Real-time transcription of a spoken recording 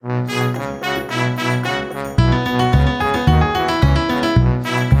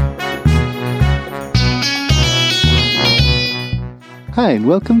and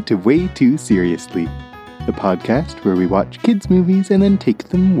welcome to Way Too Seriously, the podcast where we watch kids' movies and then take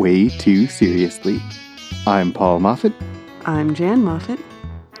them way too seriously. I'm Paul Moffat. I'm Jan Moffat.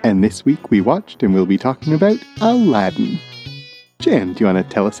 And this week we watched and we'll be talking about Aladdin. Jan, do you want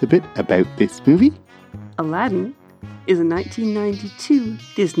to tell us a bit about this movie? Aladdin is a 1992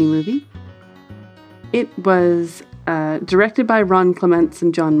 Disney movie. It was directed by Ron Clements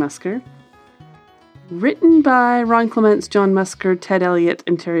and John Musker. Written by Ron Clements, John Musker, Ted Elliott,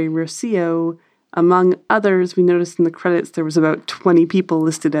 and Terry Rossio. Among others, we noticed in the credits there was about 20 people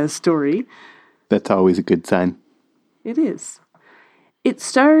listed as story. That's always a good sign. It is. It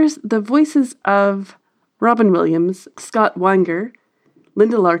stars the voices of Robin Williams, Scott Weinger,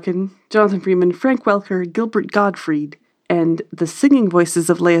 Linda Larkin, Jonathan Freeman, Frank Welker, Gilbert Gottfried, and the singing voices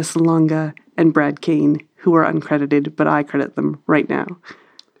of Lea Salonga and Brad Kane, who are uncredited, but I credit them right now.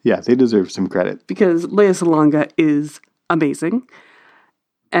 Yeah, they deserve some credit. Because Lea Salonga is amazing.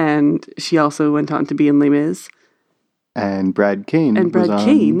 And she also went on to be in Les Mis. And Brad Kane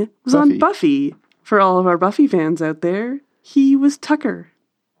was on Buffy. For all of our Buffy fans out there, he was Tucker.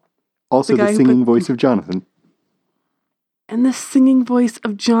 Also the singing voice of Jonathan. And the singing voice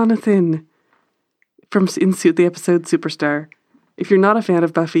of Jonathan from the episode Superstar. If you're not a fan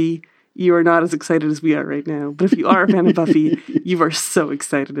of Buffy, you are not as excited as we are right now. But if you are a fan of Buffy, you are so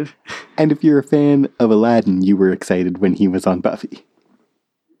excited. And if you're a fan of Aladdin, you were excited when he was on Buffy.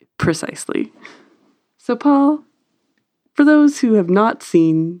 Precisely. So, Paul, for those who have not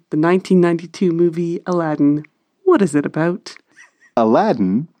seen the 1992 movie Aladdin, what is it about?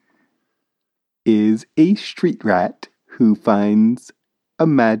 Aladdin is a street rat who finds a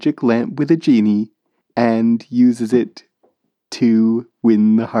magic lamp with a genie and uses it to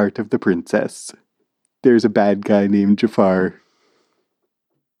win the heart of the princess. There's a bad guy named Jafar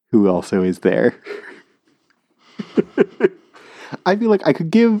who also is there. I feel like I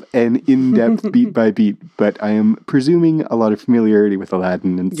could give an in-depth beat by beat, but I am presuming a lot of familiarity with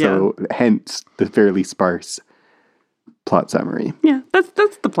Aladdin, and so hence the fairly sparse plot summary. Yeah, that's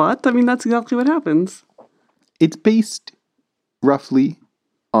the plot. I mean, that's exactly what happens. It's based roughly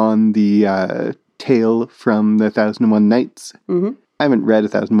on the tale from the 1001 Nights. Mm-hmm. I haven't read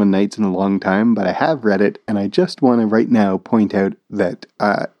 1001 Nights in a long time, but I have read it, and I just want to right now point out that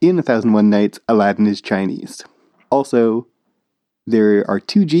in 1001 Nights, Aladdin is Chinese. Also, there are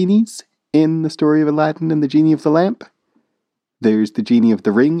two genies in the story of Aladdin and the Genie of the Lamp. There's the Genie of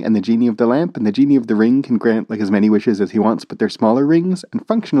the Ring and the Genie of the Lamp, and the Genie of the Ring can grant like as many wishes as he wants, but they're smaller rings, and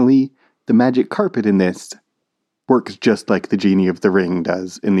functionally, the magic carpet in this works just like the Genie of the Ring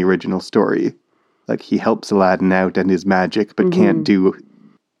does in the original story. Like, he helps Aladdin out and his magic, but can't do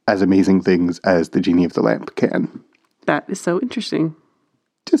as amazing things as the Genie of the Lamp can. That is so interesting.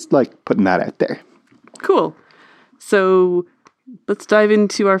 Just like putting that out there. Cool. So, let's dive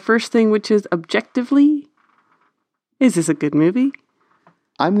into our first thing, which is objectively, is this a good movie?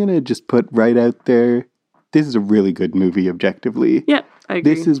 I'm going to just put right out there, this is a really good movie objectively. Yeah, I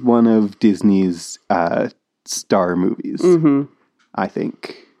agree. This is one of Disney's star movies, I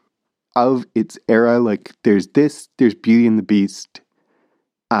think. Of its era, like, there's Beauty and the Beast,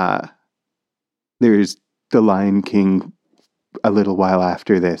 there's The Lion King a little while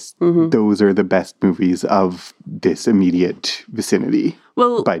after this. Those are the best movies of this immediate vicinity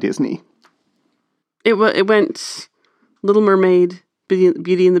by Disney. It went Little Mermaid,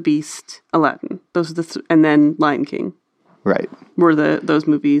 Beauty and the Beast, Aladdin. Those are and then Lion King. Right. Were those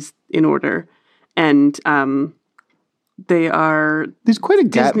movies in order. And they are... There's quite a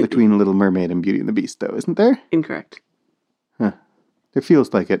gap between Little Mermaid and Beauty and the Beast, though, isn't there? Incorrect. Huh. It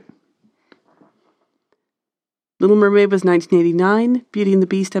feels like it. Little Mermaid was 1989. Beauty and the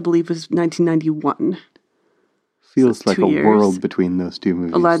Beast, I believe, was 1991. Feels so like a world between those two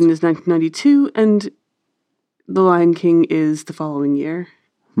movies. Aladdin is 1992, and The Lion King is the following year.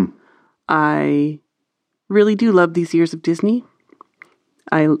 I really do love these years of Disney.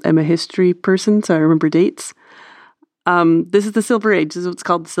 I am a history person, so I remember dates. This is the Silver Age. This is what's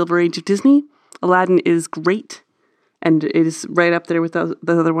called the Silver Age of Disney. Aladdin is great, and it is right up there with the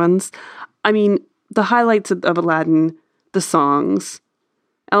other ones. I mean, the highlights of Aladdin, the songs,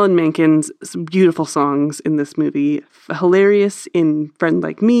 Alan Menken's beautiful songs in this movie, hilarious in Friend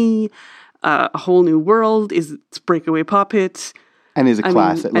Like Me, A Whole New World is Breakaway Pop Hit. And is a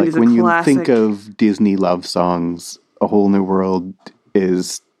classic. Like, when you think of Disney love songs, A Whole New World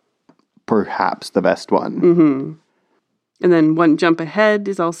is perhaps the best one. And then One Jump Ahead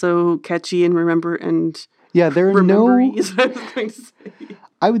is also catchy and remember and yeah, there are is what I was going to say.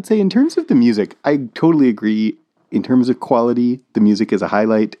 I would say in terms of the music, I totally agree. In terms of quality, the music is a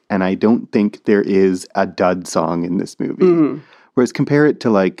highlight, and I don't think there is a dud song in this movie. Whereas compare it to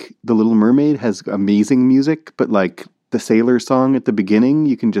like The Little Mermaid has amazing music, but like the sailor song at the beginning,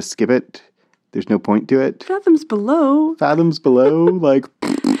 you can just skip it. There's no point to it. Fathoms Below. Fathoms Below, like...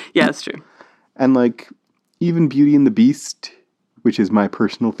 Yeah, it's true. And like even Beauty and the Beast, which is my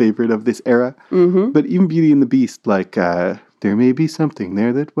personal favorite of this era. Mm-hmm. But even Beauty and the Beast, like There May Be Something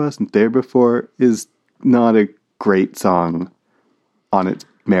There That Wasn't There Before is not a great song on its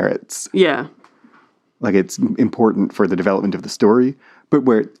merits. Yeah. Like, it's important for the development of the story, but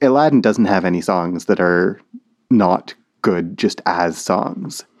where Aladdin doesn't have any songs that are not good just as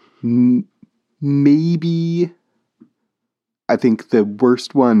songs. Maybe I think the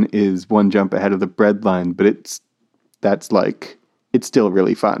worst one is One Jump Ahead of the Breadline, but it's still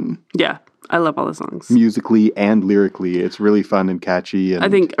really fun. Yeah, I love all the songs. Musically and lyrically, it's really fun and catchy. And I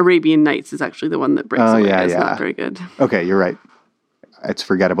think Arabian Nights is actually the one that breaks away. It's not very good. Okay, you're right. It's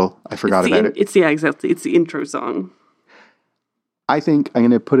forgettable. I forgot about it. Exactly. It's the intro song. I think I'm going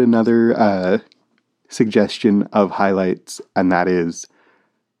to put another suggestion of highlights, and that is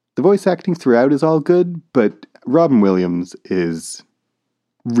the voice acting throughout is all good, but Robin Williams is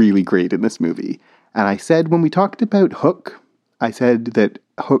really great in this movie. And I said when we talked about Hook, I said that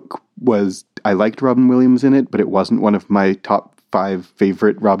Hook I liked Robin Williams in it, but it wasn't one of my top 5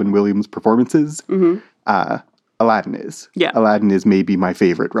 favorite Robin Williams performances. Mm-hmm. Aladdin is. Yeah. Aladdin is maybe my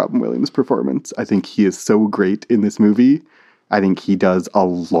favorite Robin Williams performance. I think he is so great in this movie. I think he does a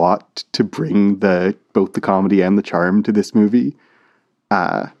lot to bring both the comedy and the charm to this movie.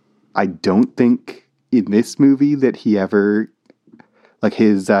 I don't think in this movie that he ever, like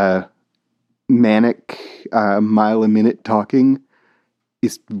his manic mile a minute talking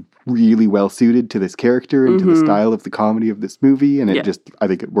is really well suited to this character and to the style of the comedy of this movie. And I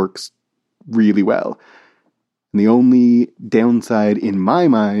think it works really well. And the only downside in my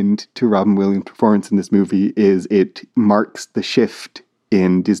mind to Robin Williams' performance in this movie is it marks the shift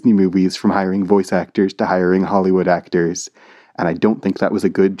in Disney movies from hiring voice actors to hiring Hollywood actors. And I don't think that was a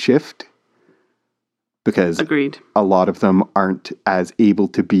good shift. Because Agreed. A lot of them aren't as able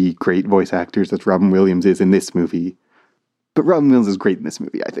to be great voice actors as Robin Williams is in this movie. But Robin Williams is great in this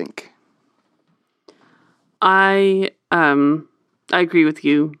movie, I think. I agree with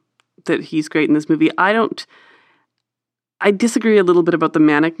you that he's great in this movie. I disagree a little bit about the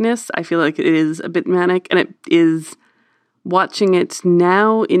manicness. I feel like it is a bit manic, and it is, watching it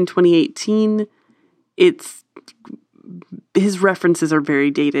now in 2018, his references are very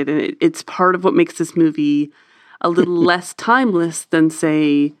dated, and it's part of what makes this movie a little less timeless than,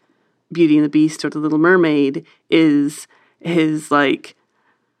 say, Beauty and the Beast or The Little Mermaid, is his, like,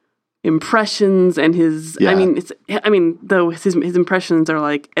 impressions and his though his impressions are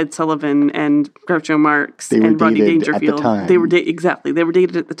like Ed Sullivan and Groucho Marx and Rodney Dangerfield. They were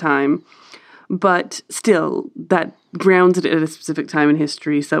dated at the time, but still that grounds it at a specific time in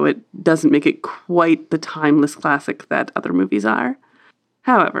history, so it doesn't make it quite the timeless classic that other movies are.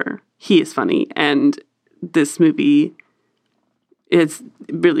 However, he is funny, and this movie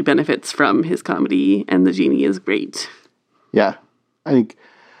really benefits from his comedy, and the genie is great. Yeah, and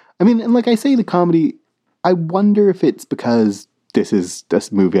like I say, the comedy, I wonder if it's because this is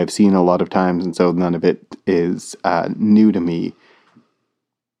this movie I've seen a lot of times, and so none of it is new to me.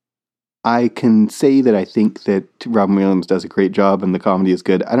 I can say that I think that Robin Williams does a great job and the comedy is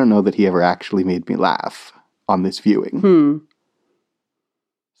good. I don't know that he ever actually made me laugh on this viewing.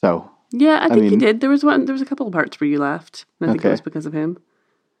 So yeah, I think he did. There was a couple of parts where you laughed, and I think it was because of him.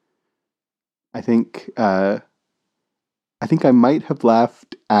 I think I might have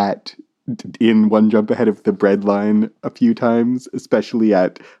laughed in One Jump Ahead of the Breadline a few times, especially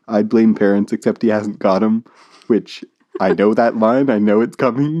at "I'd blame parents except he hasn't got 'em," which I know that line, I know it's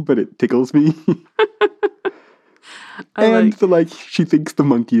coming, but it tickles me. She thinks the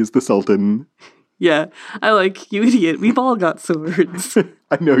monkey is the Sultan. Yeah, I like, you idiot, we've all got swords.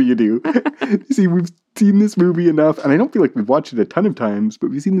 I know you do. See, we've seen this movie enough, and I don't feel like we've watched it a ton of times, but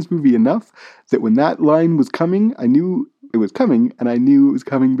we've seen this movie enough that when that line was coming, I knew it was coming, and I knew it was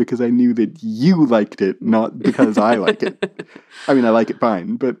coming because I knew that you liked it, not because I like it. I mean, I like it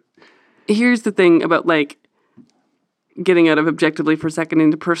fine, but... Here's the thing about, like, getting out of objectively for a second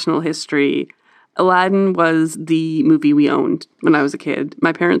into personal history. Aladdin was the movie we owned when I was a kid.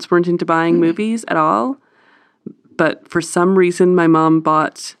 My parents weren't into buying movies at all, but for some reason my mom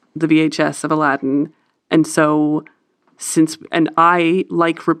bought the VHS of Aladdin, and so I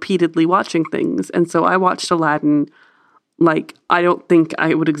like repeatedly watching things, and so I watched Aladdin. Like, I don't think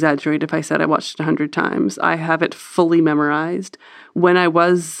I would exaggerate if I said I watched it 100 times. I have it fully memorized. When I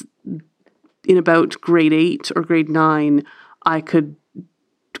was in about grade 8 or grade 9, I could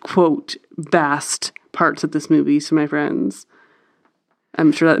quote vast parts of this movie to my friends.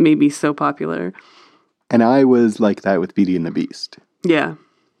 I'm sure that made me so popular. And I was like that with Beauty and the Beast. Yeah.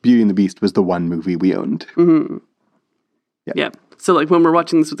 Beauty and the Beast was the one movie we owned. Mm-hmm. Yeah. So like when we're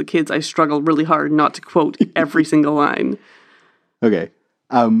watching this with the kids, I struggle really hard not to quote every single line. Okay.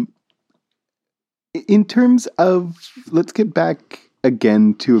 In terms of, let's get back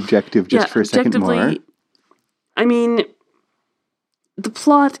again to objective just for a second more. I mean, the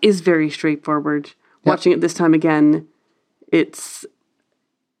plot is very straightforward. Yep. Watching it this time again, it's,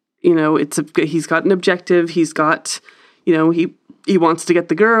 he's got an objective. He's got, he wants to get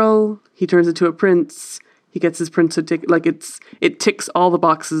the girl. He turns into a prince. He gets his prince to tick. Like it ticks all the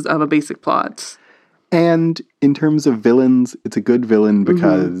boxes of a basic plot. And in terms of villains, it's a good villain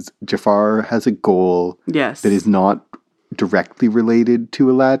because Jafar has a goal that is not directly related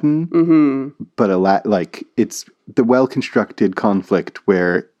to Aladdin, but it's the well-constructed conflict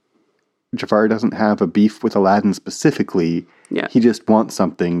where Jafar doesn't have a beef with Aladdin specifically. Yeah. He just wants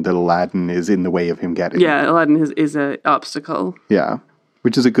something that Aladdin is in the way of him getting. Yeah, Aladdin is an obstacle. Yeah.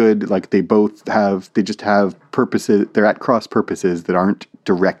 Which is a good, they just have purposes, they're at cross purposes that aren't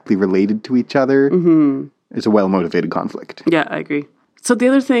directly related to each other. It's a well-motivated conflict. Yeah, I agree. So the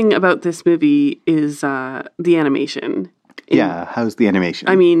other thing about this movie is the animation. How's the animation?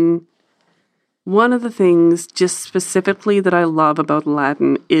 I mean, one of the things just specifically that I love about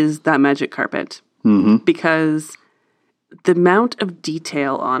Aladdin is that magic carpet. Because the amount of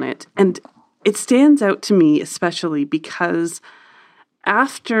detail on it, and it stands out to me especially because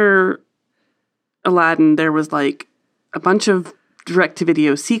after Aladdin, there was like a bunch of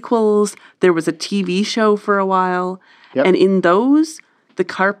direct-to-video sequels. There was a TV show for a while. Yep. And in those, the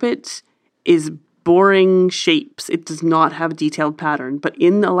carpet is boring shapes. It does not have a detailed pattern. But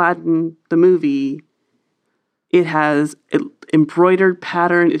in Aladdin, the movie, it has an embroidered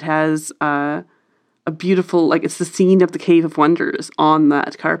pattern. It has a beautiful, it's the scene of the Cave of Wonders on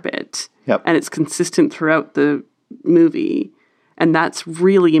that carpet. Yep. And it's consistent throughout the movie. And that's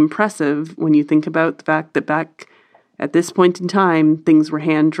really impressive when you think about the fact that back at this point in time, things were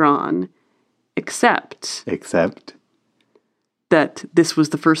hand-drawn. Except that this was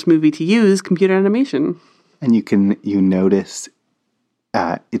the first movie to use computer animation. And you notice,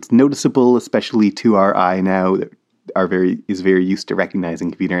 it's noticeable, especially to our eye now, that is very used to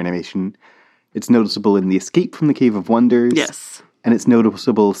recognizing computer animation. It's noticeable in the escape from the Cave of Wonders. Yes. And it's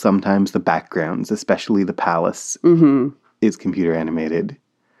noticeable sometimes the backgrounds, especially the palace. Is computer animated.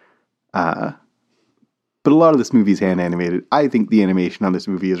 But a lot of this movie is hand animated. I think the animation on this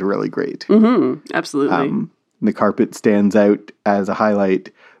movie is really great. Absolutely. The carpet stands out as a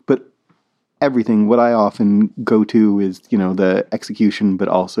highlight, but everything, what I often go to is, the execution, but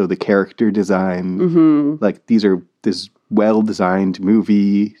also the character design. This well-designed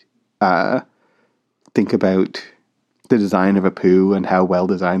movie. Think about the design of Apu and how well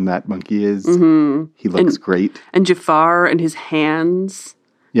designed that monkey is. He looks great. And Jafar and his hands.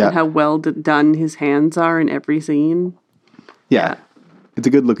 Yeah. And how well done his hands are in every scene. Yeah. It's a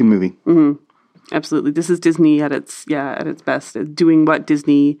good looking movie. Absolutely. This is Disney at its best. Doing what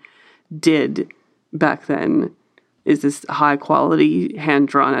Disney did back then is this high quality hand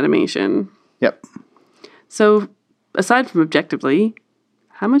drawn animation. Yep. So aside from objectively,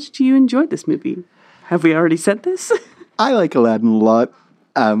 how much do you enjoy this movie? Have we already said this? I like Aladdin a lot.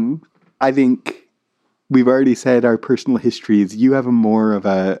 I think we've already said our personal histories. You have a more of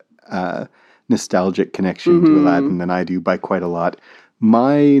a nostalgic connection to Aladdin than I do by quite a lot.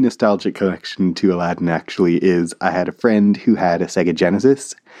 My nostalgic connection to Aladdin actually is I had a friend who had a Sega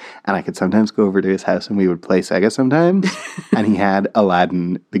Genesis, and I could sometimes go over to his house and we would play Sega sometimes, and he had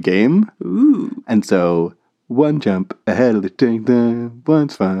Aladdin the game. Ooh. And so one jump ahead of the ding,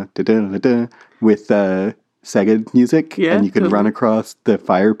 one's fun, with Sega music, and you could run across the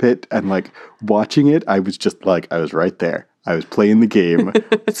fire pit, and watching it, I was just I was right there. I was playing the game.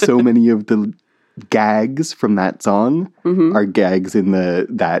 So many of the gags from that song are gags in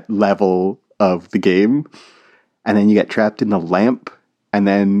that level of the game, and then you get trapped in the lamp, and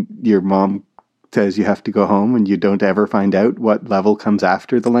then your mom says you have to go home, and you don't ever find out what level comes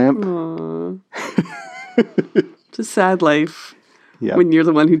after the lamp. It's a sad life. Yep. When you're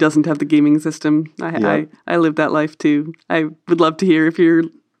the one who doesn't have the gaming system. I lived that life too. I would love to hear if you're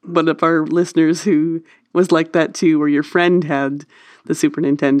one of our listeners who was like that too, or your friend had the Super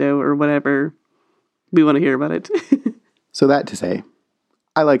Nintendo or whatever. We want to hear about it. So that to say,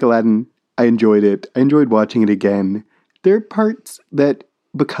 I like Aladdin. I enjoyed it. I enjoyed watching it again. There are parts that,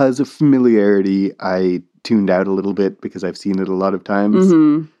 because of familiarity, I tuned out a little bit because I've seen it a lot of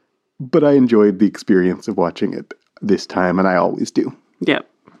times. But I enjoyed the experience of watching it this time, and I always do. Yep.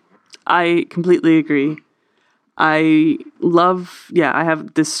 I completely agree. I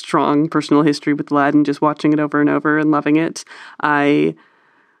have this strong personal history with Aladdin, just watching it over and over and loving it. I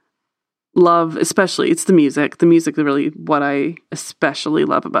love, especially, it's the music. The music is really what I especially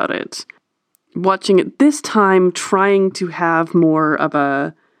love about it. Watching it this time, trying to have more of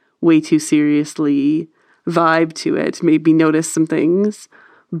a way too seriously vibe to it, made me notice some things,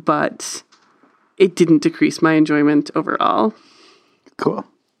 but it didn't decrease my enjoyment overall. Cool.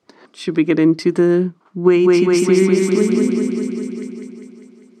 Should we get into the way too seriously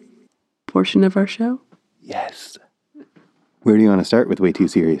portion of our show? Yes. Where do you want to start with way too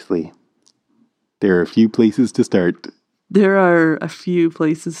seriously? There are a few places to start. There are a few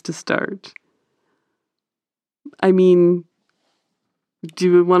places to start. I mean,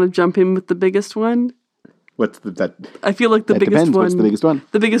 do we want to jump in with the biggest one? What's that? I feel like the biggest depends. one. What's the biggest one?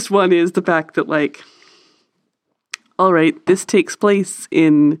 The biggest one is the fact that, like, all right, this takes place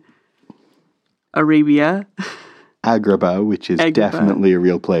in Arabia. Agrabah, which is definitely a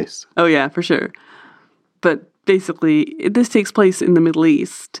real place. Oh, yeah, for sure. But basically, this takes place in the Middle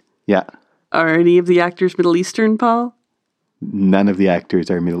East. Yeah. Are any of the actors Middle Eastern, Paul? None of the actors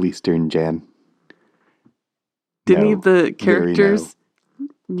are Middle Eastern, Jan. Did any of the characters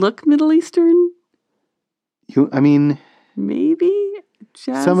look Middle Eastern? Maybe?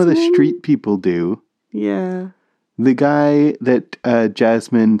 Jasmine? Some of the street people do. Yeah. The guy that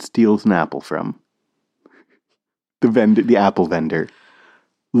Jasmine steals an apple from. The apple vendor.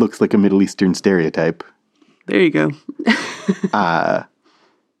 Looks like a Middle Eastern stereotype. There you go.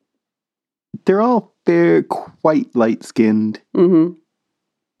 They're all quite light-skinned. Mm-hmm.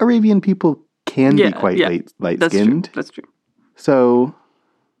 Arabian people can be quite light-skinned. That's true. So,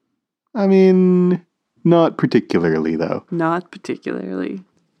 not particularly, though. Not particularly.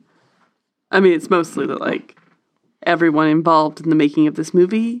 It's mostly that, like, everyone involved in the making of this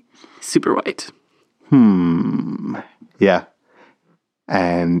movie, super white. Yeah.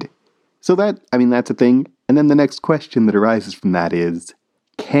 And so that's a thing. And then the next question that arises from that is,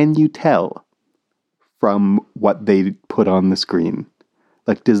 can you tell from what they put on the screen?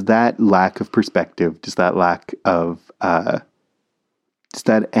 Like, does that lack of perspective, does that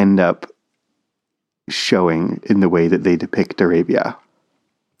end up showing in the way that they depict Arabia?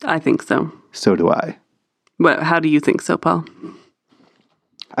 I think so. So do I. How do you think so, Paul?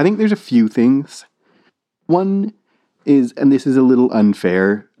 I think there's a few things. One is, and this is a little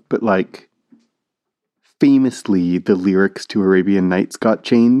unfair, but like, famously, the lyrics to Arabian Nights got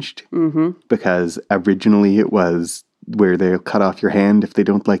changed because originally it was where they'll cut off your hand if they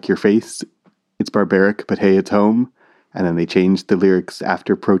don't like your face. It's barbaric, but hey, it's home. And then they changed the lyrics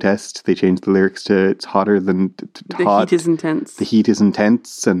after protest. They changed the lyrics to it's hotter than hot. The heat is intense. The heat is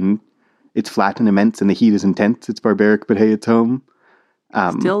intense, and it's flat and immense, and the heat is intense. It's barbaric, but hey, it's home.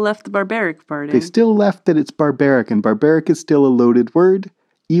 Still left the barbaric part in. They still left that it's barbaric, and barbaric is still a loaded word.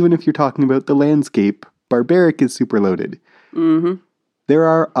 Even if you're talking about the landscape, barbaric is super loaded. Mm-hmm. There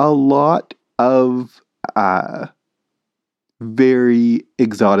are a lot of very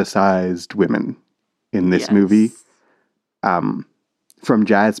exoticized women in this movie. From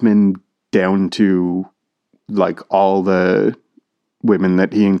Jasmine down to like all the women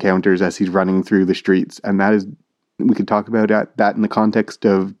that he encounters as he's running through the streets. And that is, we could talk about that in the context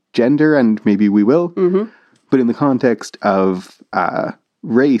of gender, and maybe we will. Mm-hmm. But in the context of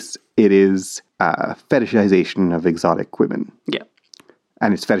race, it is fetishization of exotic women. Yeah.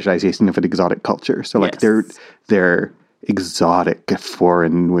 And it's fetishization of an exotic culture. So like they're exotic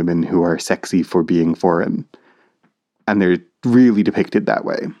foreign women who are sexy for being foreign. And they're really depicted that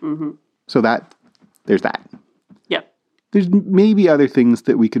way. Mm-hmm. So there's that. Yeah. There's maybe other things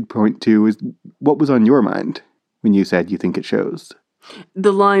that we could point to. Is what was on your mind when you said you think it shows?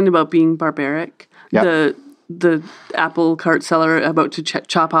 The line about being barbaric. Yep. The apple cart seller about to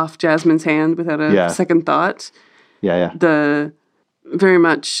chop off Jasmine's hand without a second thought. Yeah. The very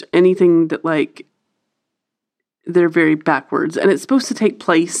much anything that, like, they're very backwards. And it's supposed to take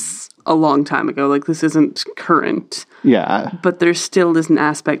place a long time ago. Like, this isn't current. Yeah. But there still is an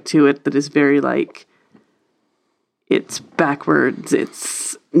aspect to it that is very, like, it's backwards.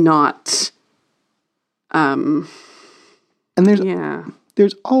 It's not... And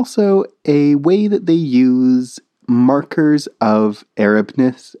there's also a way that they use markers of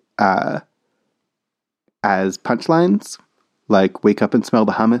Arabness as punchlines, like wake up and smell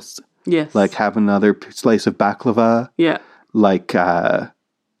the hummus. Yes. Like have another slice of baklava. Yeah. Like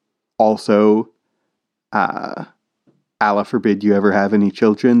also Allah forbid you ever have any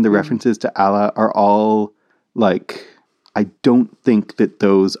children. The references to Allah are all like, I don't think that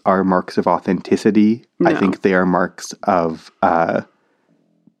those are marks of authenticity. No. I think they are marks of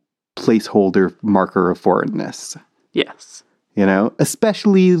placeholder marker of foreignness. Yes. You know,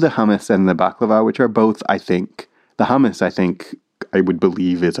 especially the hummus and the baklava, which are both, I think, the hummus, I think, I would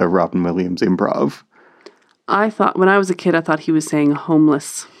believe is a Robin Williams improv. I thought, when I was a kid, I thought he was saying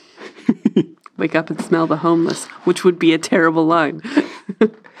homeless. Wake up and smell the homeless, which would be a terrible line.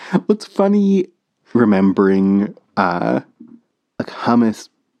 What's funny, remembering, like hummus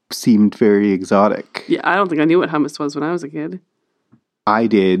seemed very exotic. Yeah, I don't think I knew what hummus was when I was a kid. I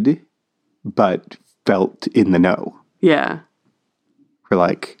did, but felt in the know. Yeah. For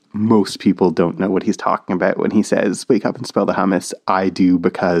like, most people don't know what he's talking about when he says, wake up and smell the hummus. I do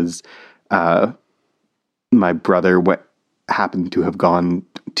because my brother happened to have gone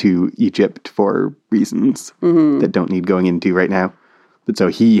to Egypt for reasons that don't need going into right now. But so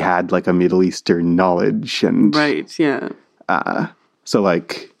he had like a Middle Eastern knowledge and... Right, yeah. So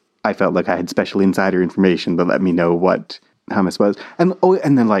like, I felt like I had special insider information that let me know what hummus was. And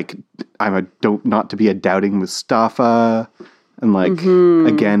then like, not to be a doubting Mustafa. And like,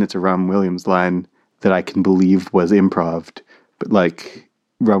 again, it's a Robin Williams line that I can believe was improv'd. But like,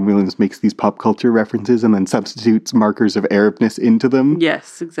 Robin Williams makes these pop culture references and then substitutes markers of Arabness into them.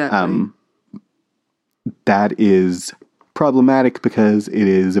 Yes, exactly. That is problematic because it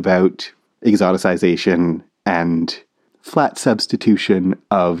is about exoticization and flat substitution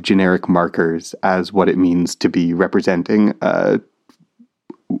of generic markers as what it means to be representing a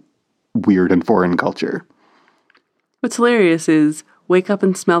weird and foreign culture. What's hilarious is wake up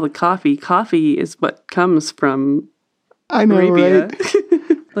and smell the coffee. Coffee is what comes from Arabia. Right?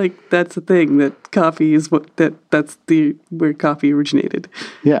 Like, that's the thing, that coffee is that's where coffee originated.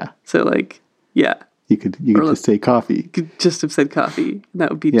 Yeah. So like, yeah. You could just say coffee. You could just have said coffee. That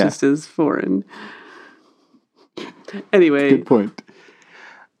would be just as foreign. Anyway. Good point.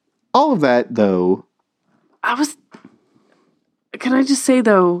 All of that, though. Can I just say,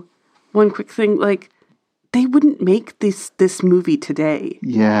 though, one quick thing? Like, they wouldn't make this movie today.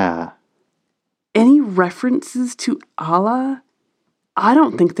 Yeah. Any references to Allah, I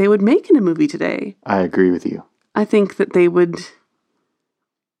don't think they would make in a movie today. I agree with you. I think that they would...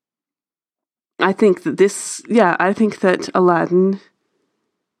 I think that Aladdin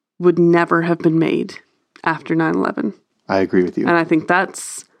would never have been made after 9/11. I agree with you. And I think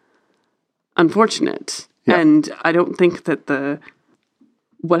that's unfortunate. Yeah. And I don't think that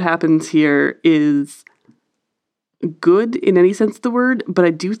what happens here is good in any sense of the word, but I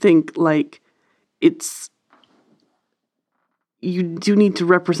do think like you do need to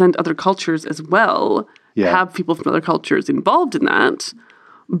represent other cultures as well. Yeah. Have people from other cultures involved in that.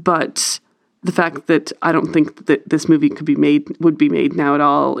 But the fact that I don't think that this movie would be made now at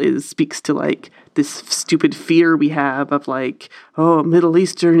all speaks to like this stupid fear we have of like, oh, Middle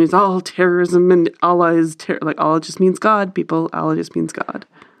Eastern is all terrorism and Allah is like Allah just means God, people. Allah just means God.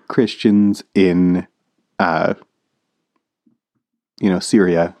 Christians in,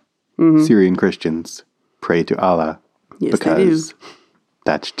 Syria, Syrian Christians pray to Allah because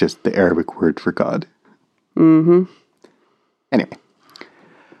that's just the Arabic word for God. Mm-hmm. Anyway.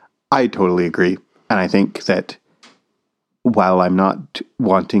 I totally agree. And I think that while I'm not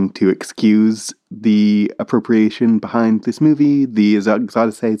wanting to excuse the appropriation behind this movie, the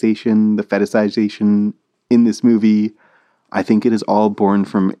exoticization, the fetishization in this movie, I think it is all born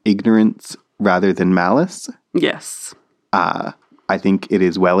from ignorance rather than malice. Yes. I think it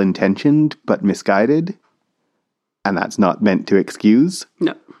is well-intentioned but misguided. And that's not meant to excuse.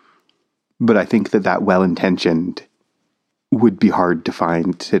 No. But I think that well-intentioned would be hard to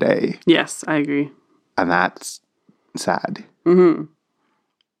find today. Yes, I agree. And that's sad. Mm-hmm.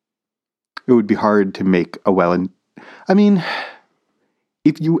 It would be hard to make maybe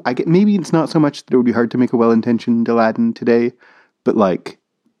it's not so much that it would be hard to make a well-intentioned Aladdin today, but like,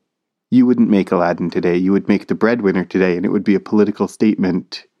 you wouldn't make Aladdin today. You would make The Breadwinner today, and it would be a political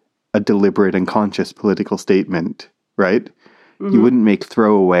statement, a deliberate and conscious political statement, right? Mm-hmm. You wouldn't make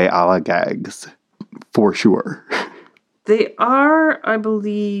throwaway Allah gags, for sure. They are, I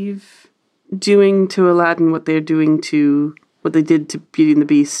believe, doing to Aladdin what they did to Beauty and the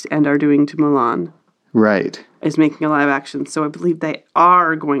Beast and are doing to Mulan. Right. Is making a live action. So I believe they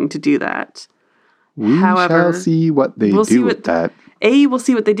are going to do that. However, shall see what they do with that. A, we'll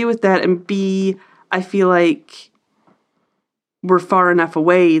see what they do with that. And B, I feel like we're far enough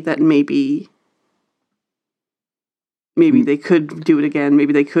away that maybe they could do it again.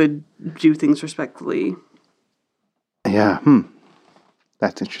 Maybe they could do things respectfully. Yeah,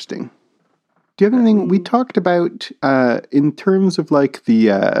 that's interesting. Do you have anything we talked about in terms of like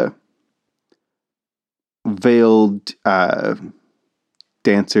the veiled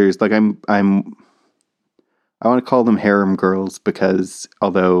dancers? Like I want to call them harem girls because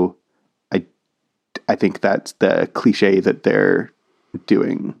although I think that's the cliche that they're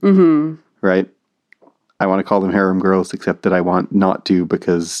doing, right? I want to call them harem girls, except that I want not to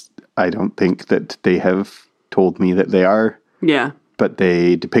because I don't think that they have told me that they are. Yeah. But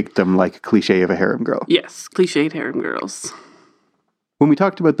they depict them like a cliche of a harem girl. Yes, cliched harem girls. When we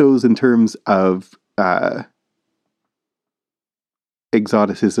talked about those in terms of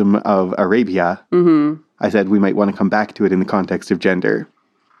exoticism of Arabia, I said we might want to come back to it in the context of gender.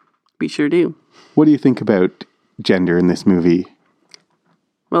 We sure do. What do you think about gender in this movie?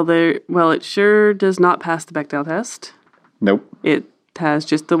 Well, it sure does not pass the Bechdel test. Nope. It has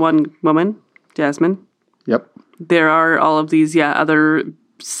just the one woman, Jasmine. Yep. There are all of these, other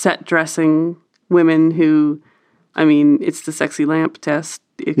set dressing women who, I mean, it's the sexy lamp test.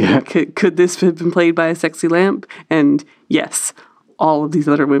 Could this have been played by a sexy lamp? And yes, all of these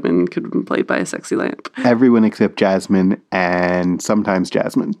other women could have been played by a sexy lamp. Everyone except Jasmine and sometimes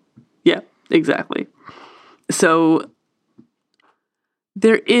Jasmine. Yeah, exactly. So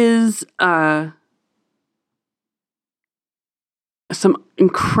there is some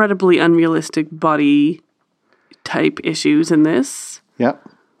incredibly unrealistic body type issues in this. Yep.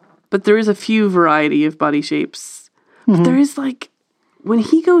 But there is a few variety of body shapes. But there is when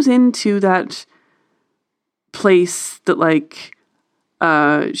he goes into that place that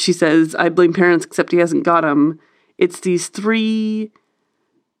she says, I blame parents except he hasn't got them. It's these three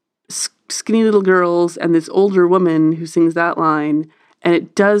skinny little girls and this older woman who sings that line. And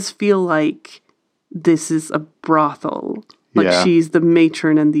it does feel like this is a brothel. She's the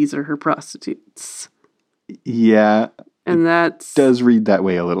matron and these are her prostitutes. Yeah. And that does read that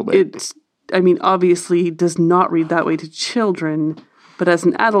way a little bit. Obviously does not read that way to children. But as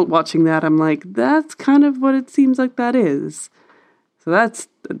an adult watching that, I'm like, that's kind of what it seems like that is. So that's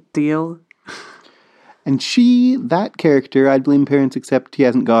the deal. And that character, I'd blame parents except he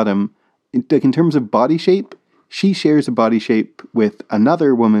hasn't got him. In terms of body shape, she shares a body shape with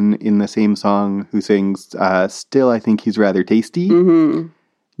another woman in the same song who sings, Still I Think He's Rather Tasty. Mm-hmm.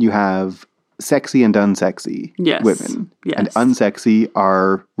 You have sexy and unsexy women. Yes. And unsexy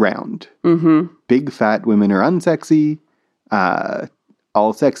are round. Mm-hmm. Big fat women are unsexy.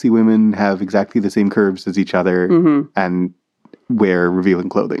 All sexy women have exactly the same curves as each other and wear revealing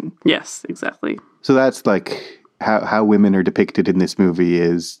clothing. Yes, exactly. So that's how women are depicted in this movie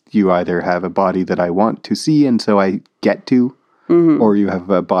is you either have a body that I want to see and so I get to, or you have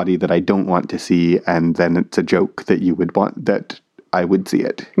a body that I don't want to see and then it's a joke that you would want that I would see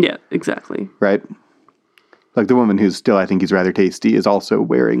it. Yeah, exactly. Right? Like the woman who's Still I Think He's Rather Tasty is also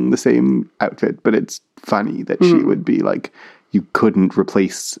wearing the same outfit, but it's funny that she would be like, you couldn't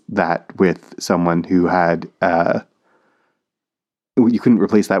replace that with someone who had, you couldn't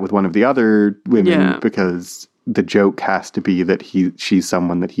replace that with one of the other women because the joke has to be that she's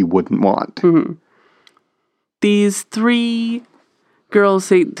someone that he wouldn't want. Mm-hmm. These three girls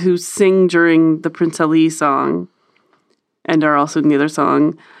who sing during the Prince Ali song and are also in the other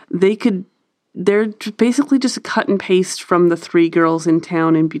song, they're basically just a cut and paste from the three girls in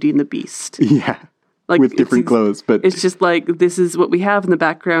town in Beauty and the Beast. Yeah. With different clothes, but it's just this is what we have in the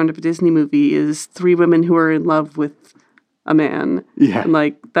background of a Disney movie is three women who are in love with a man. Yeah. And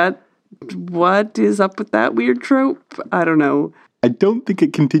that, what is up with that weird trope? I don't know. I don't think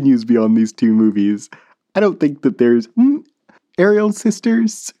it continues beyond these two movies. I don't think that there's Ariel's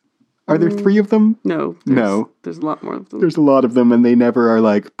sisters. Are there three of them? No. There's a lot more of them. There's a lot of them, and they never are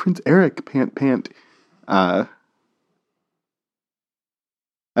like, Prince Eric, pant.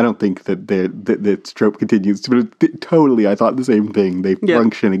 I don't think that the trope continues. But totally, I thought the same thing. They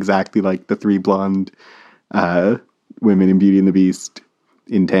function exactly like the three blonde women in Beauty and the Beast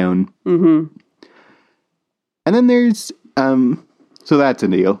in town. Mm-hmm. And then there's... so that's a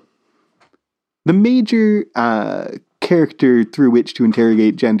deal. The major character through which to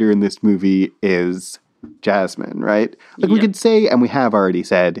interrogate gender in this movie is Jasmine, right? We could say, and we have already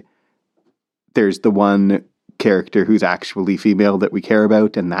said, there's the one character who's actually female that we care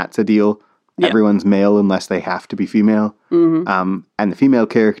about, and that's a deal. Yep. Everyone's male unless they have to be female. Mm-hmm. And the female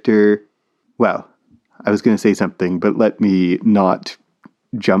character, well, I was going to say something, but let me not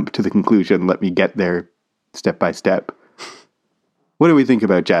jump to the conclusion. Let me get there step by step. What do we think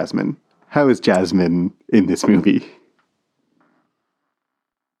about Jasmine? How is Jasmine in this movie?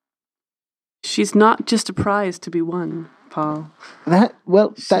 She's not just a prize to be won, Paul. That's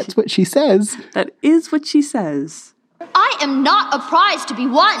what she says. That is what she says. I am not a prize to be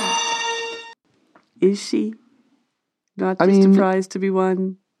won. Is she? Not just a prize to be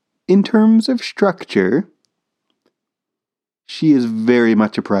won? In terms of structure, she is very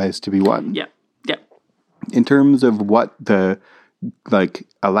much a prize to be won. Yeah. In terms of what the like,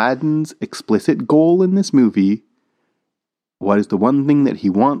 Aladdin's explicit goal in this movie, what is the one thing that he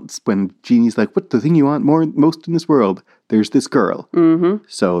wants when Genie's like, what's the thing you want most in this world? There's this girl. Mm-hmm.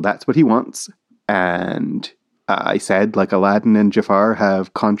 So that's what he wants. And I said, like, Aladdin and Jafar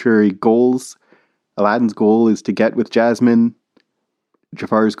have contrary goals. Aladdin's goal is to get with Jasmine.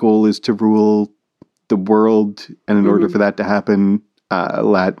 Jafar's goal is to rule the world. And in order for that to happen,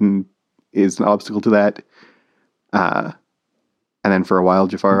 Aladdin is an obstacle to that. And then for a while,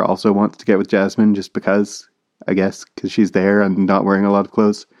 Jafar also wants to get with Jasmine just because, I guess, because she's there and not wearing a lot of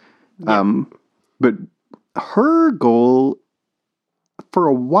clothes. Yeah. But her goal, for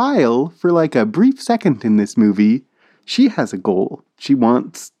a while, for like a brief second in this movie, she has a goal. She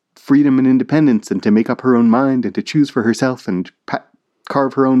wants freedom and independence and to make up her own mind and to choose for herself and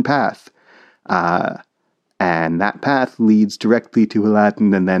carve her own path. And that path leads directly to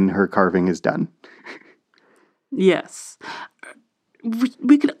Aladdin, and then her carving is done. Yes.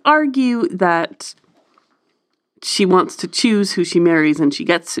 We could argue that she wants to choose who she marries and she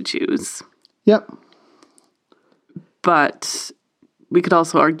gets to choose. Yep. But we could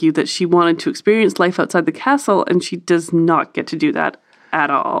also argue that she wanted to experience life outside the castle and she does not get to do that at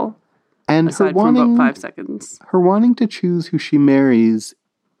all. And aside from about 5 seconds. Her wanting to choose who she marries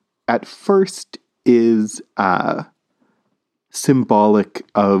at first is symbolic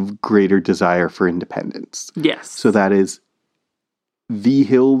of greater desire for independence. Yes. So that is the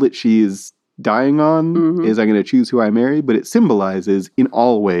hill that she is dying on, is I'm going to choose who I marry, but it symbolizes in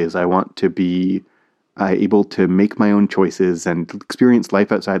all ways I want to be able to make my own choices and experience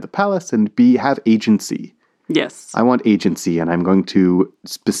life outside the palace and have agency. Yes. I want agency, and I'm going to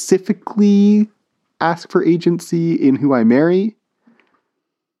specifically ask for agency in who I marry.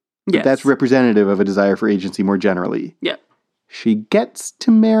 Yes. That's representative of a desire for agency more generally. Yeah. She gets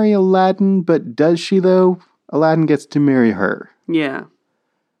to marry Aladdin, but does she, though? Aladdin gets to marry her. Yeah.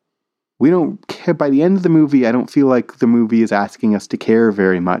 We don't care. By the end of the movie, I don't feel like the movie is asking us to care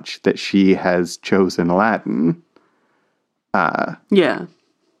very much that she has chosen Aladdin. Yeah.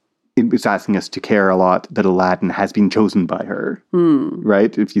 It's asking us to care a lot that Aladdin has been chosen by her.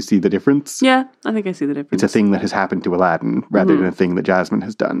 Right? If you see the difference. Yeah, I think I see the difference. It's a thing that has happened to Aladdin rather than a thing that Jasmine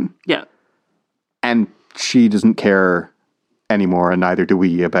has done. Yeah. And she doesn't care anymore, and neither do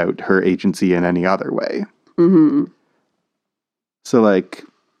we, about her agency in any other way. So, like,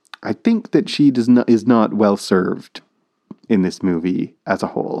 I think that she is not well served in this movie as a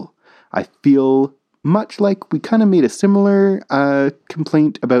whole. I feel much like we kind of made a similar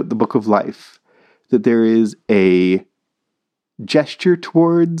complaint about the Book of Life, that there is a gesture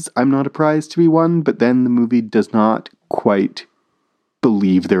towards I'm not a prize to be won, but then the movie does not quite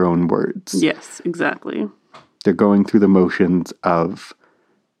believe their own words. Yes, exactly. They're going through the motions of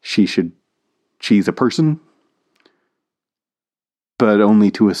she's a person, but only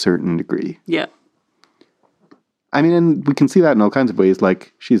to a certain degree. Yeah. I mean, and we can see that in all kinds of ways.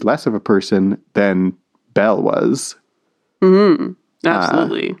 Like, she's less of a person than Belle was.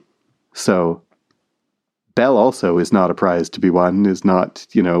 Absolutely. So, Belle also is not a prize to be won, is not,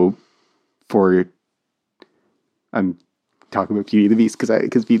 for... I'm talking about Beauty and the Beast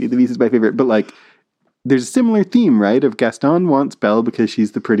because Beauty and the Beast is my favorite, but, like, there's a similar theme, right? Of Gaston wants Belle because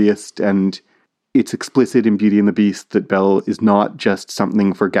she's the prettiest, and it's explicit in Beauty and the Beast that Belle is not just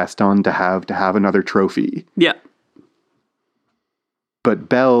something for Gaston to have another trophy. Yeah. But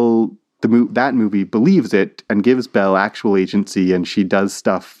Belle, that movie believes it and gives Belle actual agency, and she does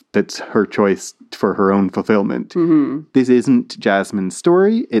stuff that's her choice for her own fulfillment. This isn't Jasmine's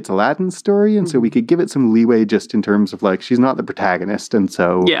story, it's Aladdin's story, and so we could give it some leeway just in terms of, like, she's not the protagonist, and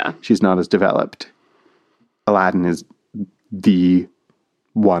so she's not as developed. Aladdin is the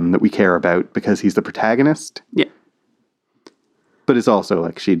one that we care about because he's the protagonist. Yeah. But it's also,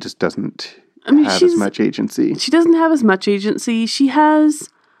 like, she just doesn't have as much agency. She doesn't have as much agency. She has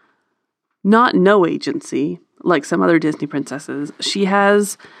not no agency like some other Disney princesses. She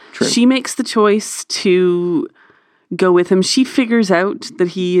has... True. She makes the choice to go with him. She figures out that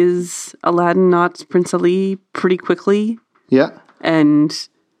he is Aladdin, not Prince Ali, pretty quickly. Yeah. And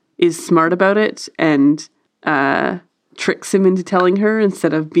is smart about it and tricks him into telling her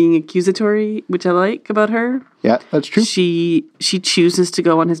instead of being accusatory, which I like about her. Yeah, that's true. She chooses to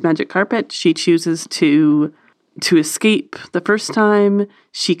go on his magic carpet. She chooses to escape the first time.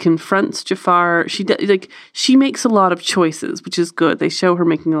 She confronts Jafar. She makes a lot of choices, which is good. They show her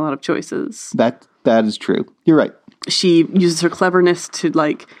making a lot of choices. That is true. You're right. She uses her cleverness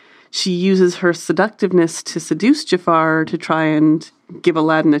she uses her seductiveness to seduce Jafar to try and give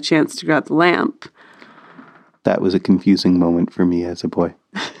Aladdin a chance to grab the lamp. That was a confusing moment for me as a boy.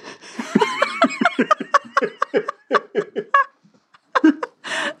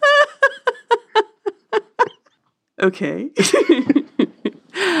 Okay.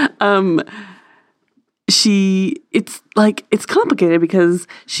 It's complicated because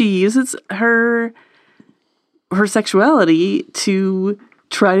she uses her sexuality to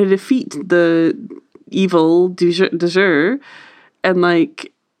try to defeat the evil du jour. And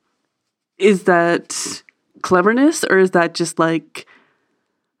like, is that cleverness or is that just like,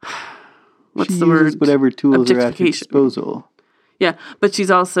 what's she the uses word? whatever tools are at her Objectification. disposal. Yeah, but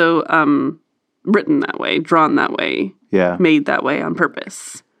she's also written that way, drawn that way, Yeah. made that way on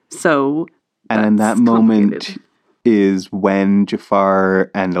purpose. So, and in that that's moment complicated. is when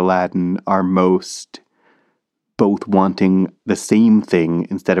Jafar and Aladdin are most both wanting the same thing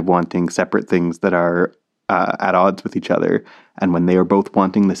instead of wanting separate things that are at odds with each other. And when they are both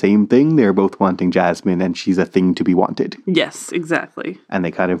wanting the same thing, they are both wanting Jasmine, and she's a thing to be wanted. Yes, exactly. And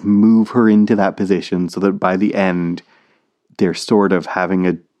they kind of move her into that position so that by the end, they're sort of having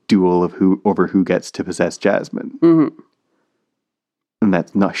a duel of over who gets to possess Jasmine. Mm-hmm. And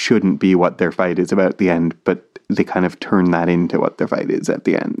that shouldn't be what their fight is about at the end, but they kind of turn that into what their fight is at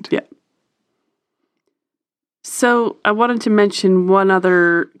the end. Yeah. So I wanted to mention one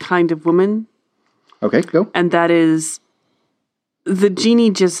other kind of woman, Okay, go. and that is the genie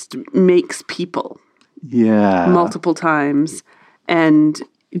just makes people Yeah. multiple times. And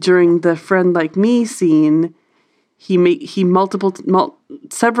during the friend like me scene, he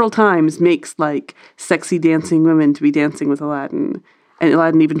several times makes like sexy dancing women to be dancing with Aladdin. And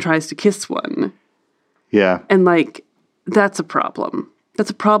Aladdin even tries to kiss one. Yeah. And like, that's a problem. That's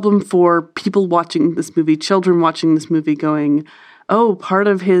a problem for people watching this movie, children watching this movie going, oh, part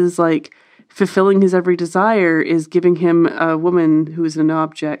of his like fulfilling his every desire is giving him a woman who is an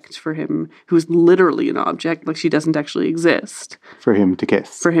object for him, who is literally an object, like she doesn't actually exist. For him to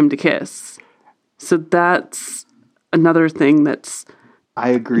kiss. For him to kiss. So that's another thing that's I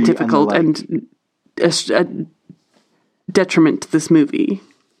agree. difficult and a detriment to this movie.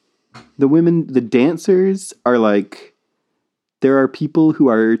 The women, the dancers are like, there are people who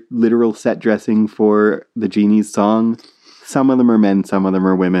are literal set dressing for the genie's song. Some of them are men, some of them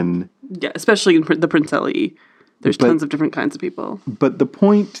are women. Yeah, especially in the Princelli. There's tons of different kinds of people. But the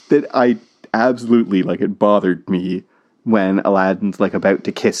point that I absolutely, like, it bothered me when Aladdin's, like, about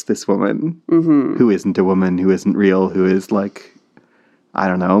to kiss this woman who isn't a woman, who isn't real, who is, like, I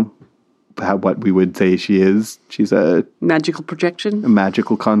don't know, what we would say she is. She's a Magical projection.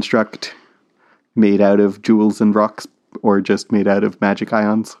 magical construct made out of jewels and rocks, or just made out of magic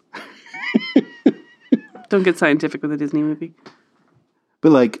ions. Don't get scientific with a Disney movie.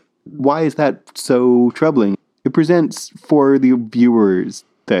 But, like, why is that so troubling? It presents for the viewers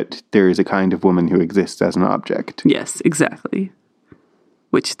that there is a kind of woman who exists as an object. Yes, exactly.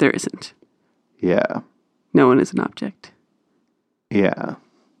 Which there isn't. Yeah. No one is an object. Yeah.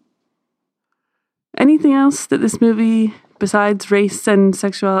 Anything else that this movie, besides race and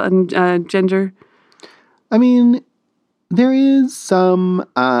sexual and gender? I mean, there is some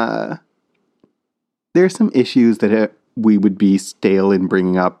issues that we would be stale in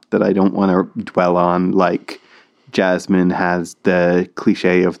bringing up that I don't want to dwell on. Like, Jasmine has the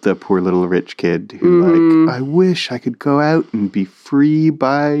cliche of the poor little rich kid who, like, I wish I could go out and be free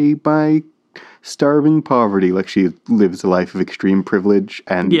by starving poverty. Like, she lives a life of extreme privilege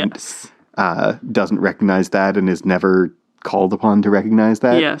and doesn't recognize that and is never called upon to recognize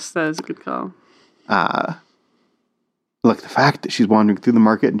that. Yes, that is a good call. Like, the fact that she's wandering through the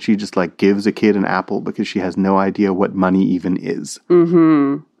market and she just, like, gives a kid an apple because she has no idea what money even is.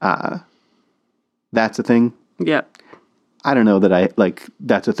 That's a thing. Yeah. I don't know that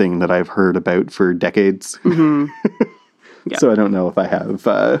that's a thing that I've heard about for decades. Yeah. So I don't know if I have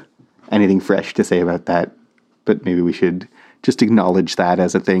anything fresh to say about that. But maybe we should just acknowledge that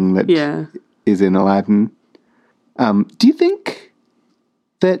as a thing that is in Aladdin. Do you think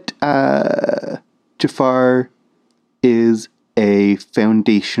that Jafar is a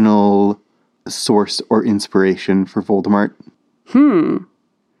foundational source or inspiration for Voldemort?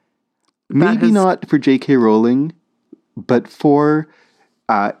 Maybe not for J.K. Rowling, but for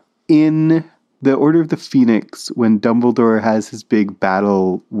in the Order of the Phoenix, when Dumbledore has his big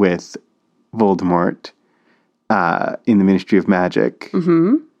battle with Voldemort in the Ministry of Magic.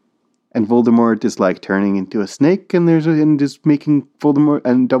 And Voldemort is like turning into a snake, and just making Voldemort,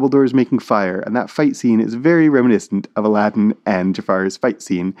 and Dumbledore is making fire. And that fight scene is very reminiscent of Aladdin and Jafar's fight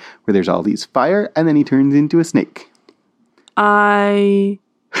scene, where there's all these fire, and then he turns into a snake. I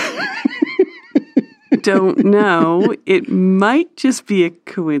don't know. It might just be a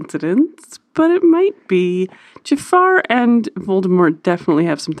coincidence, but it might be. Jafar and Voldemort definitely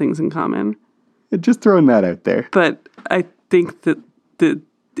have some things in common. Just throwing that out there. But I think that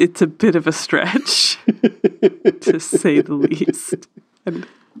it's a bit of a stretch, to say the least. And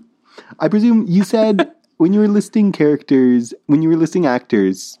I presume you said when you were listing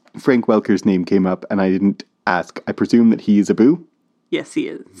actors, Frank Welker's name came up, and I didn't ask. I presume that he is Abu? yes, he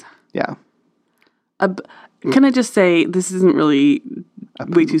is. Yeah. Can I just say, this isn't really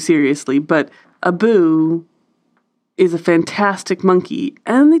way too seriously, but Abu is a fantastic monkey,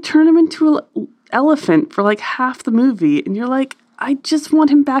 and they turn him into an elephant for like half the movie, and you're like, I just want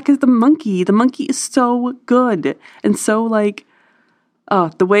him back as the monkey. The monkey is so good, and so like,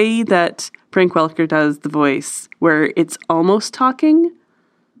 the way that Frank Welker does the voice, where it's almost talking,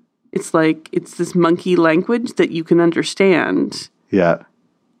 it's like, it's this monkey language that you can understand. Yeah.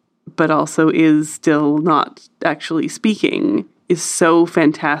 But also is still not actually speaking, is so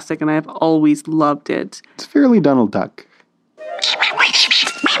fantastic, and I've always loved it. It's fairly Donald Duck.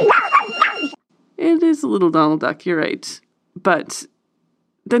 It is a little Donald Duck, you're right. But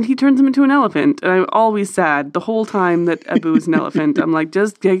then he turns him into an elephant, and I'm always sad the whole time that Abu is an elephant. I'm like,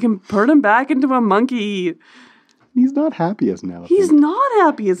 just take him, turn him back into a monkey. He's not happy as an elephant. He's not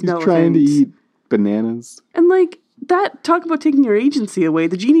happy as an elephant. He's trying to eat bananas. And like, that, talk about taking your agency away.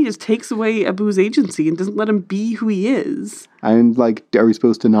 The genie just takes away Abu's agency and doesn't let him be who he is. And like, are we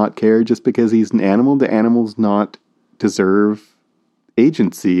supposed to not care just because he's an animal? The animals not deserve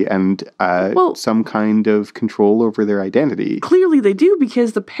agency and some kind of control over their identity. Clearly they do,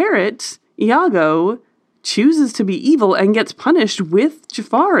 because the parrot, Iago, chooses to be evil and gets punished with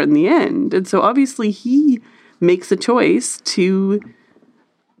Jafar in the end. And so obviously he makes a choice to...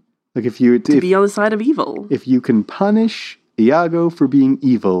 Like if be on the side of evil. If you can punish Iago for being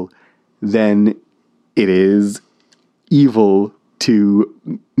evil, then it is evil to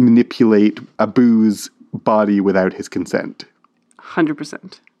manipulate Abu's body without his consent.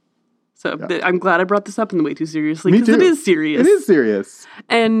 100%. So I'm glad I brought this up in the way too seriously, Me too. Because it is serious. It is serious.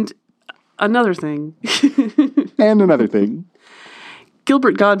 And another thing. And another thing.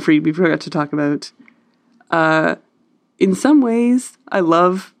 Gilbert Gottfried, we forgot to talk about. In some ways, I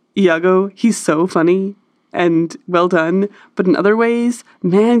love Iago. He's so funny and well done. But in other ways,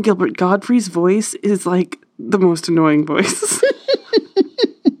 man, Gilbert Gottfried's voice is like the most annoying voice.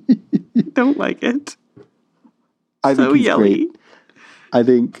 Don't like it. I think he's yelly. Great. I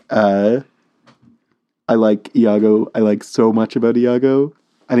think I like Iago. I like so much about Iago.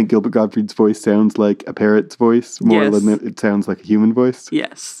 I think Gilbert Gottfried's voice sounds like a parrot's voice more than it sounds like a human voice.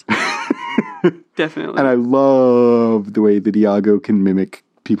 Yes. Definitely. And I love the way that Iago can mimic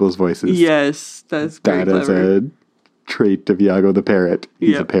people's voices. Yes, that's very clever. That is a trait of Iago the parrot.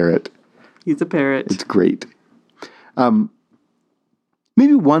 He's a parrot. He's a parrot. It's great.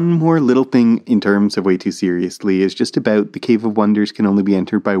 Maybe one more little thing in terms of way too seriously is just about the Cave of Wonders can only be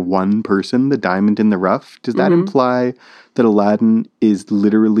entered by one person, the diamond in the rough. Does that imply that Aladdin is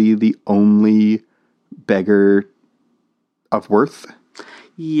literally the only beggar of worth?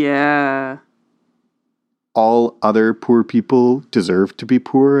 Yeah. All other poor people deserve to be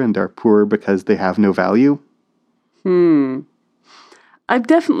poor and are poor because they have no value? I've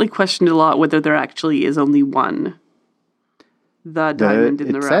definitely questioned a lot whether there actually is only one. The diamond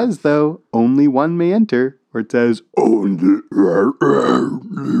in the rough. It says, though, only one may enter. Or it says, only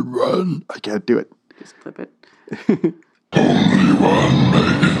one. I can't do it. Just clip it. Only one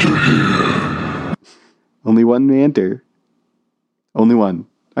may enter here. Only one may enter. Only one.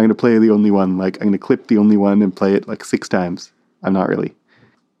 I'm going to play the only one. Like, I'm going to clip the only one and play it like 6 times. I'm not really.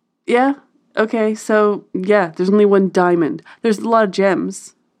 Yeah. Okay. So, yeah, there's only one diamond. There's a lot of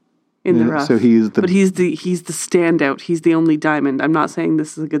gems in the rough. So he's the standout. He's the only diamond. I'm not saying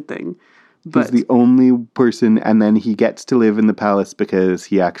this is a good thing. But he's the only person, and then he gets to live in the palace because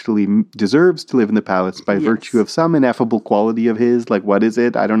he actually deserves to live in the palace by virtue of some ineffable quality of his. Like, what is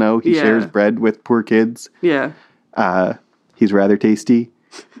it? I don't know. He shares bread with poor kids. Yeah. He's rather tasty.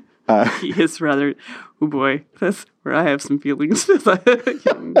 He is rather... Oh boy, that's where I have some feelings as a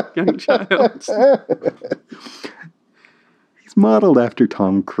young child. He's modeled after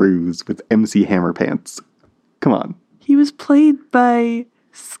Tom Cruise with MC Hammer pants. Come on. He was played by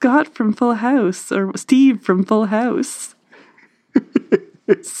Scott from Full House, or Steve from Full House.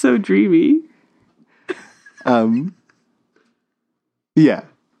 So dreamy. Yeah.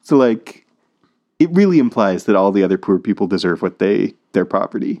 So, like, it really implies that all the other poor people deserve what their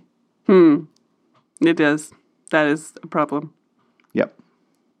property. It does. That is a problem. Yep.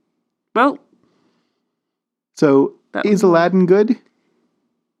 Well. So, is Aladdin good?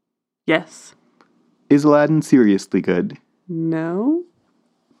 Yes. Is Aladdin seriously good? No.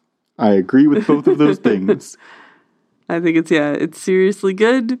 I agree with both of those things. I think it's seriously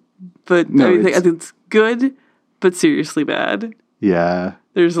good, but No, I think it's good, but seriously bad. Yeah.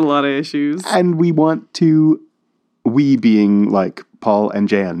 There's a lot of issues. And we want to, we being like Paul and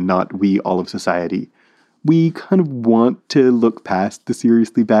Jan, not we, all of society, we kind of want to look past the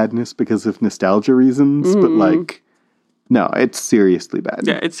seriously badness because of nostalgia reasons, but like, no, it's seriously bad.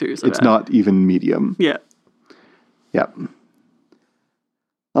 Yeah, it's seriously It's bad. not even medium. Yeah. Yep.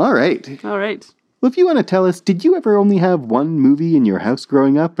 All right. All right. Well, if you want to tell us, did you ever only have one movie in your house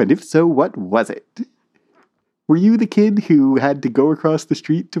growing up? And if so, what was it? Were you the kid who had to go across the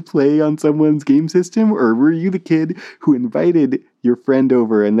street to play on someone's game system? Or were you the kid who invited your friend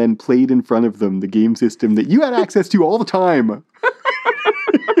over and then played in front of them the game system that you had access to all the time?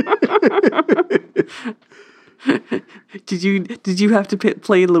 Did you have to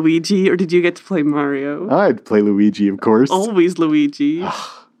play Luigi or did you get to play Mario? I'd play Luigi, of course. Always Luigi.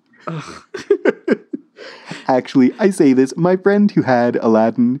 Actually, I say this, my friend who had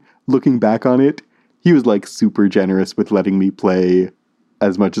Aladdin, looking back on it, he was like super generous with letting me play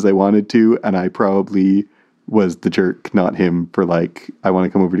as much as I wanted to, and I probably was the jerk, not him, for like, I want to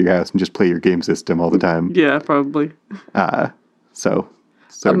come over to your house and just play your game system all the time. Yeah, probably. So,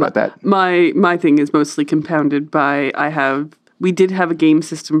 sorry about that. My thing is mostly compounded by we did have a game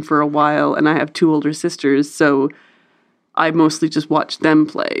system for a while, and I have 2 older sisters, so I mostly just watched them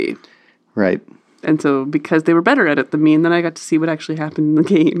play. Right. And so, because they were better at it than me, and then I got to see what actually happened in the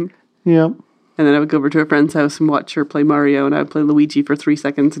game. Yeah. And then I would go over to a friend's house and watch her play Mario, and I would play Luigi for 3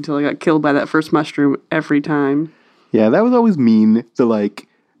 seconds until I got killed by that first mushroom every time. Yeah, that was always mean. The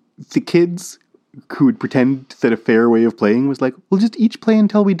kids who would pretend that a fair way of playing was like, we'll just each play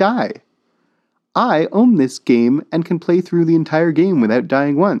until we die. I own this game and can play through the entire game without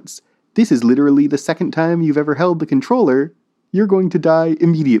dying once. This is literally the second time you've ever held the controller. You're going to die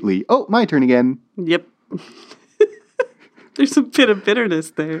immediately. Oh, my turn again. Yep. There's a bit of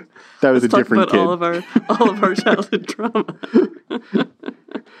bitterness there. That was Let's a different talk kid. about all of our childhood trauma.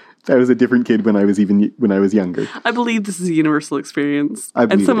 That was a different kid when I was younger. I believe this is a universal experience. I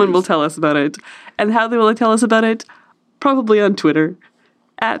believe And someone it will is. tell us about it. And how they will tell us about it? Probably on Twitter,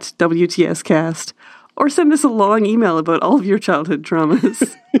 at WTScast. Or send us a long email about all of your childhood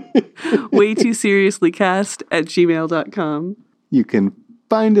traumas. waytooseriouslycast@gmail.com. You can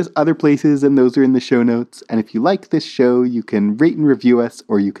find us other places, and those are in the show notes. And if you like this show, you can rate and review us,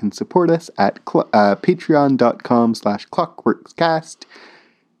 or you can support us at patreon.com/clockworkscast.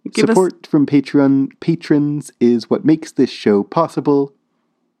 Support from Patreon patrons is what makes this show possible.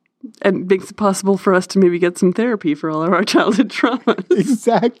 And makes it possible for us to maybe get some therapy for all of our childhood traumas.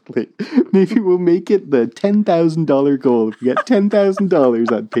 Exactly. Maybe we'll make it the $10,000 goal. If we get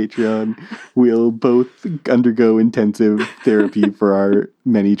 $10,000 on Patreon, we'll both undergo intensive therapy for our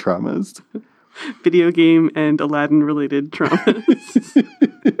many traumas. Video game and Aladdin related traumas.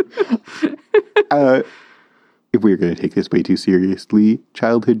 If we're going to take this way too seriously,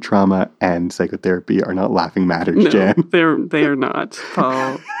 childhood trauma and psychotherapy are not laughing matters, Jan. they are not,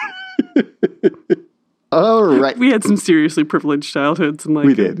 Paul. All right. We had some seriously privileged childhoods, and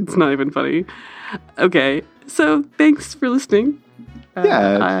We did. It's not even funny. Okay, so thanks for listening.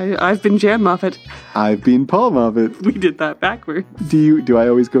 Yeah. I've been Jan Moffat. I've been Paul Moffat. We did that backwards. Do I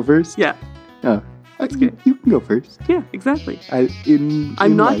always go first? Yeah, Oh, That's good. You can go first. yeah, exactly.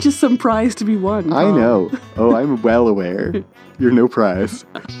 I'm not just some prize to be won. I Paul. know. Oh, I'm well aware. You're no prize.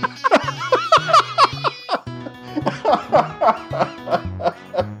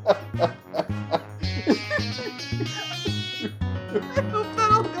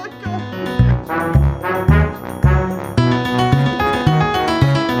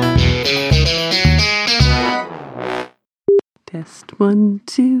 Test 1,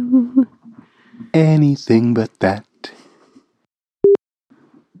 2. Anything but that.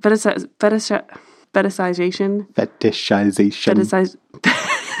 Fetishization. Fetishization. Fetishize.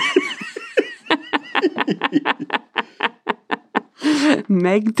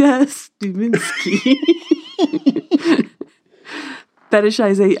 Magda Stubinsky.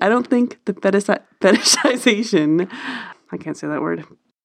 Fetishization. I don't think the fetishization. I can't say that word.